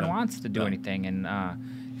wants to do anything,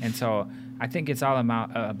 and so I think it's all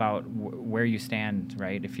about where you stand,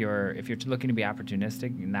 right? If you're looking to be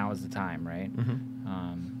opportunistic, now is the time, right?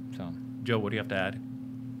 So, Joe, what do you have to add?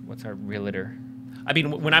 What's our realtor? I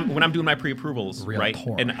mean, when I'm doing my pre-approvals, right?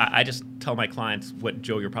 Realtor. And I just tell my clients what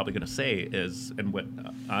Joe you're probably going to say is, and what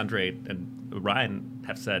Andre and Ryan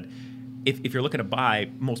have said. If you're looking to buy,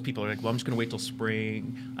 most people are like, well, I'm just going to wait till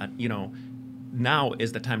spring. Now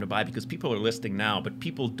is the time to buy because people are listing now, but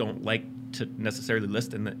people don't like to necessarily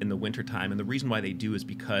list in the winter time. And the reason why they do is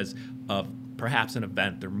because of perhaps an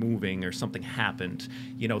event, they're moving or something happened.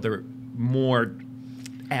 They're more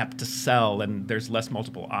apt to sell and there's less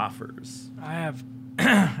multiple offers. I have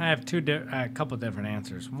a couple different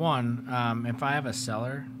answers. One, if I have a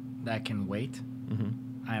seller that can wait,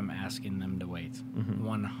 I am asking them to wait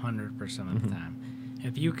 100% of the time.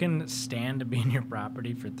 If you can stand to be in your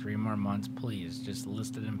property for 3 more months, please just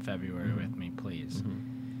list it in February with me, please.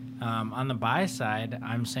 On the buy side,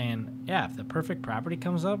 I'm saying, yeah, if the perfect property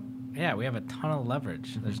comes up, yeah, we have a ton of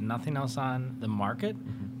leverage. There's nothing else on the market,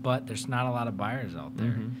 but there's not a lot of buyers out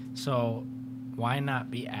there. So why not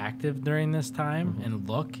be active during this time and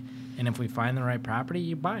look And if we find the right property,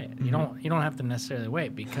 you buy it. You don't have to necessarily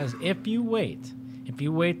wait, because if you wait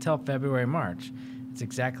till February, March, it's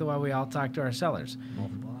exactly why we all talk to our sellers.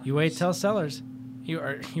 You wait till sellers,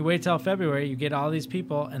 you wait till February, you get all these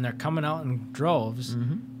people and they're coming out in droves.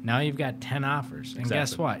 Now you've got 10 offers. And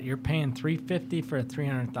guess what? You're paying $350 for a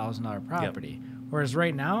 $300,000 property. Yep. Whereas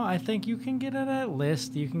right now, I think you can get it at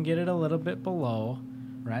list. You can get it a little bit below,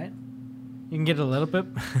 right? You can get a little bit.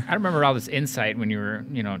 I remember all this insight when you were,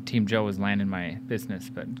 Team Joe was landing my business,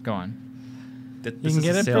 but go on. You can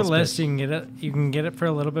get it for list. You can get it for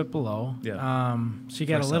a little bit below. Yeah. So you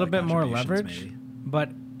got a little bit more leverage. Maybe. But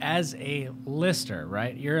as a lister,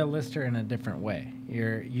 right? You're a lister in a different way.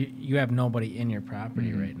 You have nobody in your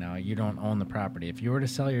property right now. You don't own the property. If you were to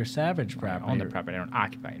sell your Savage property, I own the property. I don't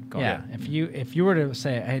occupy it. Go yeah. ahead. If you were to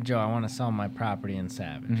say, hey Joe, I want to sell my property in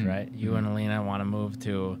Savage, right? You and Alina want to move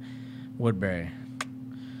to Woodbury.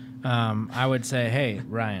 I would say, hey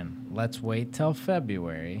Ryan, let's wait till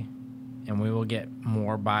February, and we will get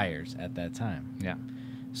more buyers at that time. Yeah.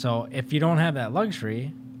 So if you don't have that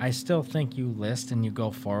luxury, I still think you list and you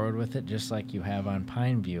go forward with it just like you have on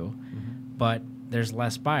Pineview, but there's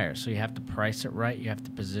less buyers, so you have to price it right, you have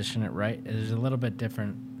to position it right. There's a little bit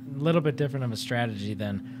different of a strategy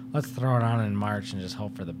than let's throw it on in March and just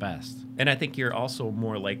hope for the best. And I think you're also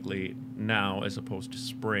more likely now, as opposed to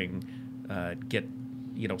spring, get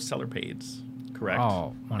seller pays, correct?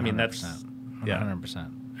 Oh, 100%. I mean, that's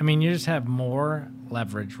 100%. I mean, you just have more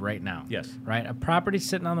leverage right now. Yes. Right? A property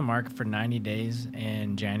sitting on the market for 90 days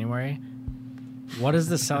in January, what is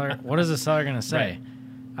the seller going to say?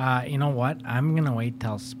 Right. You know what? I'm going to wait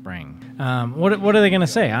till spring. What are they going to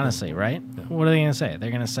say, honestly, right? Yeah. What are they going to say? They're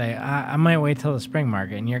going to say, I might wait till the spring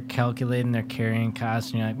market, and you're calculating their carrying costs,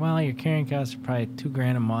 and you're like, well, your carrying costs are probably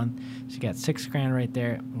 $2,000 a month, so you got $6,000 right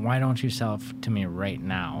there. Why don't you sell it to me right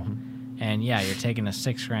now? And yeah, you're taking a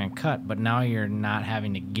 $6,000 cut, but now you're not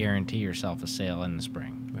having to guarantee yourself a sale in the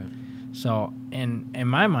spring. Right. So in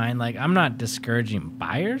my mind, like, I'm not discouraging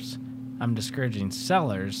buyers. I'm discouraging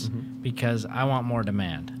sellers because I want more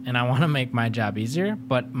demand and I want to make my job easier.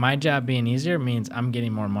 But my job being easier means I'm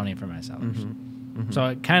getting more money for my sellers. So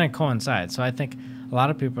it kind of coincides. So I think a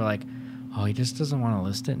lot of people are like, oh, he just doesn't want to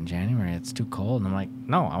list it in January. It's too cold. And I'm like,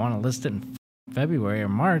 no, I want to list it in February or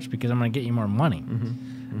March because I'm going to get you more money.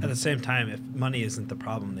 At the same time, if money isn't the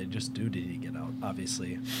problem, they just do need to get out,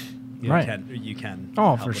 obviously. Right. You can.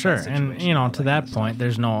 Oh, for sure. And, to that point,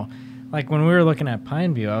 there's no... Like, when we were looking at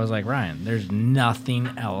Pineview, I was like, Ryan, there's nothing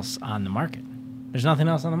else on the market. There's nothing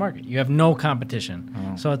else on the market. You have no competition.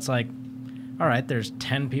 Oh. So it's like, all right, there's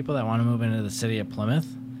 10 people that want to move into the city of Plymouth.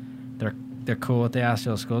 They're cool with the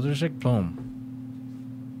Osceola School District.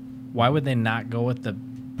 Boom. Why would they not go with the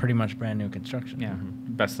pretty much brand new construction? Yeah.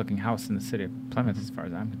 Best looking house in the city of Plymouth, as far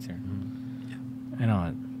as I'm concerned. I know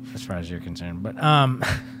it, as far as you're concerned, but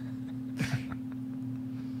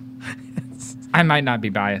I might not be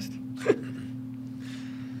biased.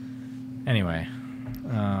 Anyway,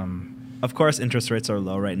 of course, interest rates are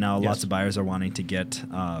low right now. Yes. Lots of buyers are wanting to get,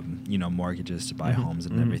 mortgages to buy homes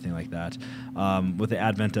and everything like that. With the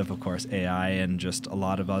advent of course, AI and just a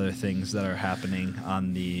lot of other things that are happening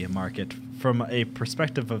on the market, from a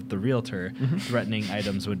perspective of the realtor, threatening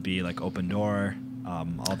items would be like Open Door,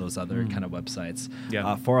 all those other kind of websites.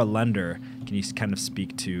 Yeah. For a lender, can you kind of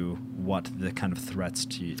speak to what the kind of threats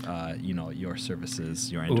to your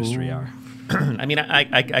services, your industry are? I mean,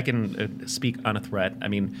 I can speak on a threat. I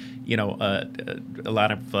mean, a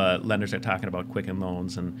lot of lenders are talking about Quicken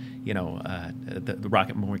Loans and the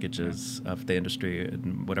rocket mortgages of the industry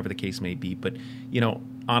and whatever the case may be. But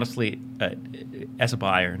honestly, as a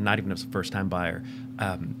buyer, not even as a first-time buyer,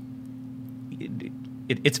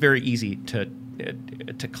 it's very easy to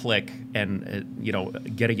click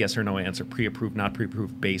and get a yes or no answer, pre-approved, not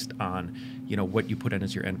pre-approved, based on what you put in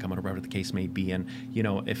as your income or whatever the case may be. And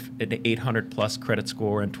if an 800 plus credit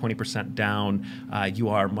score and 20% down, you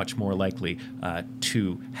are much more likely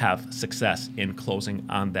to have success in closing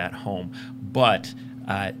on that home. But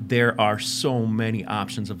there are so many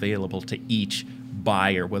options available to each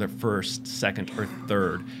buyer, whether first, second, or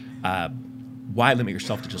third. Why limit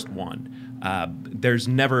yourself to just one? There's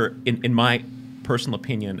never, in my personal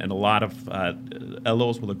opinion, and a lot of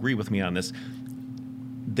LOs will agree with me on this,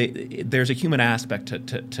 there's a human aspect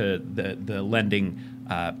to the lending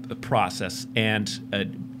process, and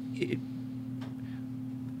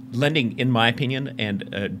lending, in my opinion,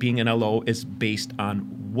 and being an LO is based on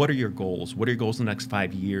what are your goals? What are your goals in the next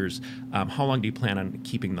 5 years? How long do you plan on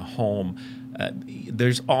keeping the home?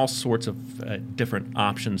 There's all sorts of different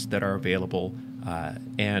options that are available,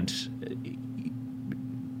 and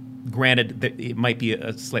granted that it might be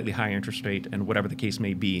a slightly higher interest rate, and whatever the case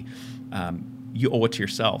may be, you owe it to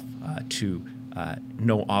yourself to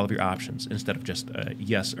know all of your options instead of just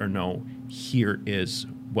yes or no. Here is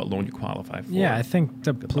what loan you qualify for. Yeah, I think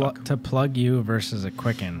to plug you versus a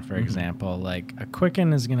Quicken, for example, like a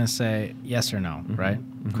Quicken is going to say yes or no, right?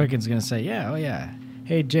 Quicken's going to say, yeah, oh yeah.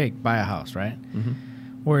 Hey, Jake, buy a house, right?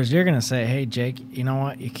 Whereas you're going to say, hey, Jake, you know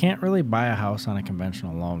what? You can't really buy a house on a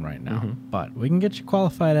conventional loan right now, but we can get you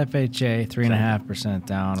qualified FHA, 3.5%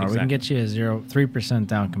 down, or we can get you a 3%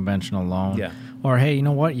 down conventional loan. Yeah. Or, hey, you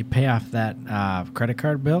know what? You pay off that credit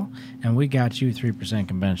card bill, and we got you 3%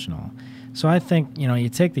 conventional. So I think, you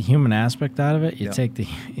take the human aspect out of it, you take the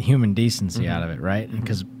human decency out of it, right?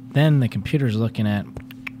 Because then the computer's looking at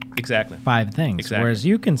exactly 5 things. Exactly. Whereas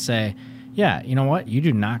you can say, yeah, you know what? You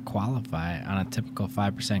do not qualify on a typical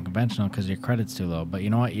 5% conventional because your credit's too low. But you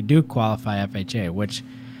know what? You do qualify FHA, which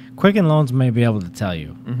Quicken Loans may be able to tell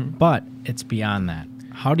you. But it's beyond that.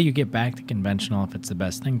 How do you get back to conventional if it's the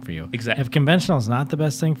best thing for you? Exactly. If conventional is not the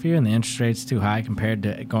best thing for you and the interest rate's too high compared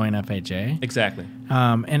to going FHA. Exactly.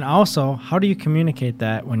 And also, how do you communicate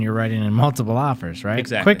that when you're writing in multiple offers, right?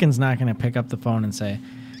 Exactly. Quicken's not going to pick up the phone and say,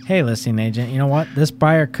 hey, listing agent, you know what? This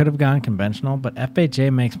buyer could have gone conventional, but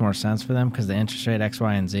FHA makes more sense for them because the interest rate X,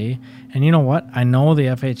 Y, and Z. And you know what? I know the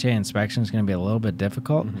FHA inspection is going to be a little bit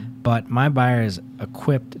difficult, but my buyer is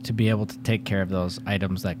equipped to be able to take care of those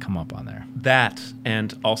items that come up on there. That,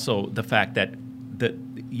 and also the fact that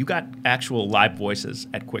you got actual live voices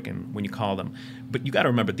at Quicken when you call them. But you got to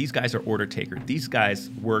remember, these guys are order takers. These guys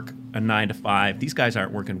work a 9 to 5. These guys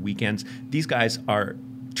aren't working weekends. These guys are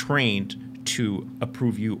trained to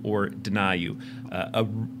approve you or deny you.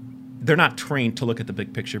 They're not trained to look at the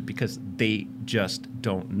big picture because they just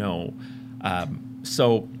don't know.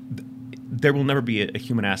 So there will never be a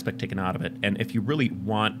human aspect taken out of it. And if you really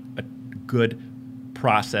want a good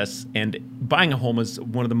process, and buying a home is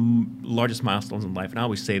one of the largest milestones in life, and I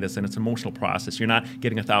always say this, and it's an emotional process. You're not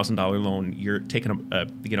getting a $1,000 loan. You're taking a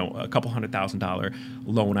couple $100,000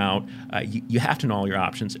 loan out. You have to know all your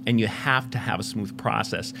options, and you have to have a smooth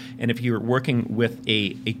process. And if you're working with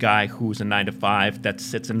a guy who's a 9 to 5 that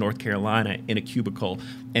sits in North Carolina in a cubicle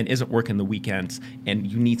and isn't working the weekends,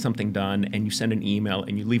 and you need something done, and you send an email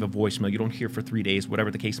and you leave a voicemail, you don't hear for 3 days, whatever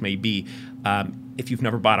the case may be. If you've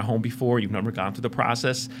never bought a home before, you've never gone through the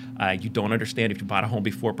process, you don't understand. If you bought a home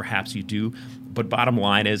before, perhaps you do. But bottom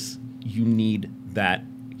line is, you need that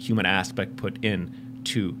human aspect put in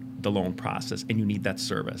to the loan process, and you need that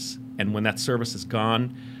service. And when that service is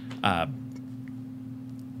gone,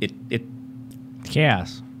 it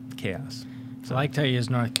Chaos. So I like to use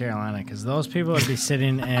North Carolina because those people would be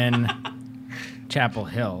sitting in Chapel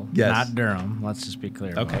Hill, Yes. not Durham. Let's just be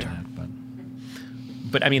clear about Okay. that.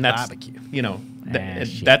 But I mean, that's Barbecue.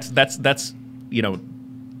 Shit. that's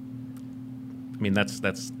I mean,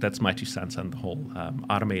 that's my 2 cents on the whole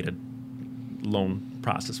automated loan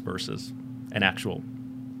process versus an actual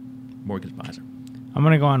mortgage advisor. I'm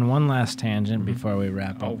going to go on one last tangent before we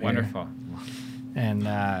wrap up. Oh, here. wonderful. And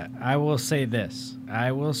I will say this.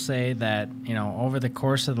 I will say that, over the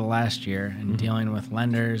course of the last year and dealing with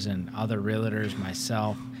lenders and other realtors,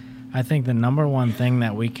 myself, I think the number one thing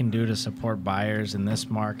that we can do to support buyers in this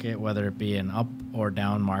market, whether it be an up or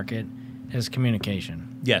down market, is communication.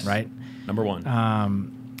 Yes. Right? Number one.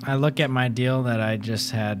 I look at my deal that I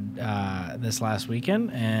just had this last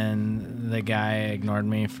weekend, and the guy ignored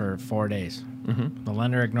me for 4 days. Mm-hmm. The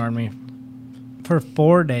lender ignored me for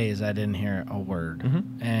 4 days. I didn't hear a word.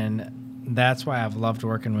 Mm-hmm. And that's why I've loved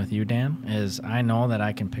working with you, Dan, is I know that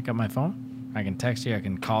I can pick up my phone. I can text you. I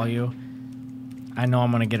can call you. I know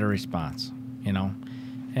I'm going to get a response,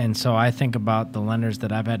 And so I think about the lenders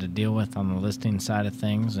that I've had to deal with on the listing side of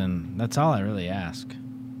things, and that's all I really ask.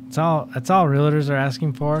 That's all realtors are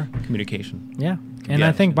asking for. Communication. Yeah. And Yeah.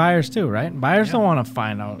 I think buyers too, right? Buyers Yeah. don't want to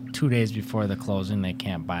find out 2 days before the closing they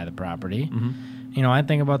can't buy the property. Mm-hmm. I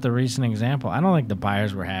think about the recent example. I don't think the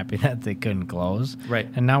buyers were happy that they couldn't close. Right.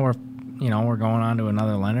 And now we're going on to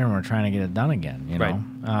another lender and we're trying to get it done again, Right.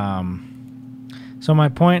 So my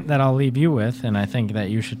point that I'll leave you with, and I think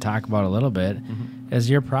that you should talk about a little bit,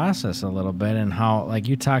 is your process a little bit, and how, like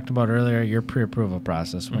you talked about earlier, your pre-approval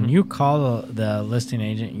process. When you call the listing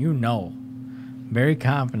agent, very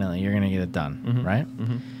confidently you're going to get it done, right?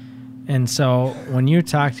 Mm-hmm. And so when you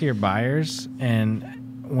talk to your buyers and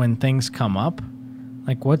when things come up,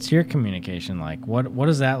 like, what's your communication like? What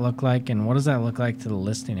does that look like, and what does that look like to the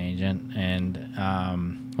listing agent, and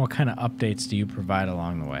what kind of updates do you provide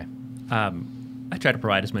along the way? I try to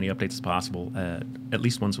provide as many updates as possible, at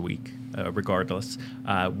least once a week, regardless.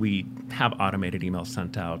 We have automated emails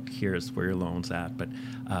sent out. Here's where your loan's at. But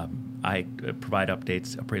I provide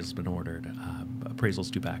updates. Appraisal's been ordered.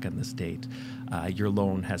 Appraisals due back on this date. Your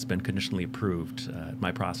loan has been conditionally approved.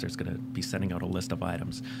 My processor is going to be sending out a list of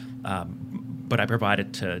items. But I provide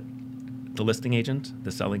it to the listing agent,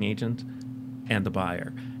 the selling agent, and the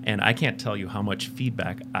buyer. And I can't tell you how much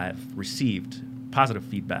feedback I've received, positive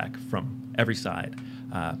feedback from every side.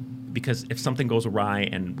 Because if something goes awry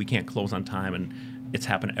and we can't close on time, and it's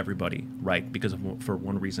happened to everybody, right? Because for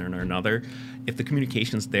one reason or another, if the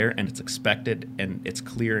communication's there and it's expected and it's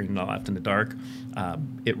clear and not left in the dark,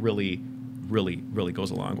 it really, really, really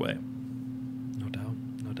goes a long way. No doubt,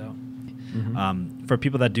 no doubt. Mm-hmm. For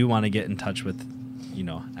people that do want to get in touch with,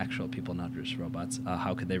 actual people, not just robots,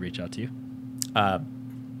 how could they reach out to you?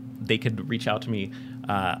 They could reach out to me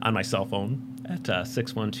on my cell phone at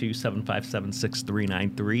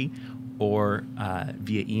 612-757-6393 or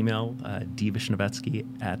via email,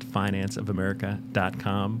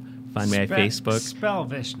 dvishnevetsky@financeofamerica.com. Find me on Facebook, Spell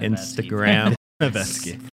Vishnevetsky. Instagram.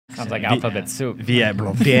 Vetsky. Sounds like alphabet soup. Via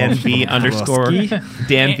Dan V underscore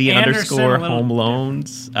Anderson, home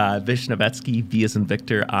loans. Vishnevetsky, V as in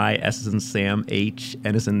Victor, I, S as in Sam, H,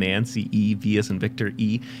 N as in Nancy, E, V as in Victor,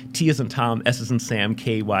 E, T as in Tom, S as in Sam,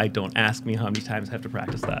 K, Y. Don't ask me how many times I have to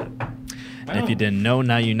practice that. And if you didn't know,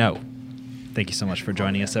 now you know. Thank you so much for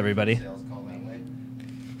joining us, everybody. Sales call anyway.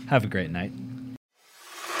 Have a great night.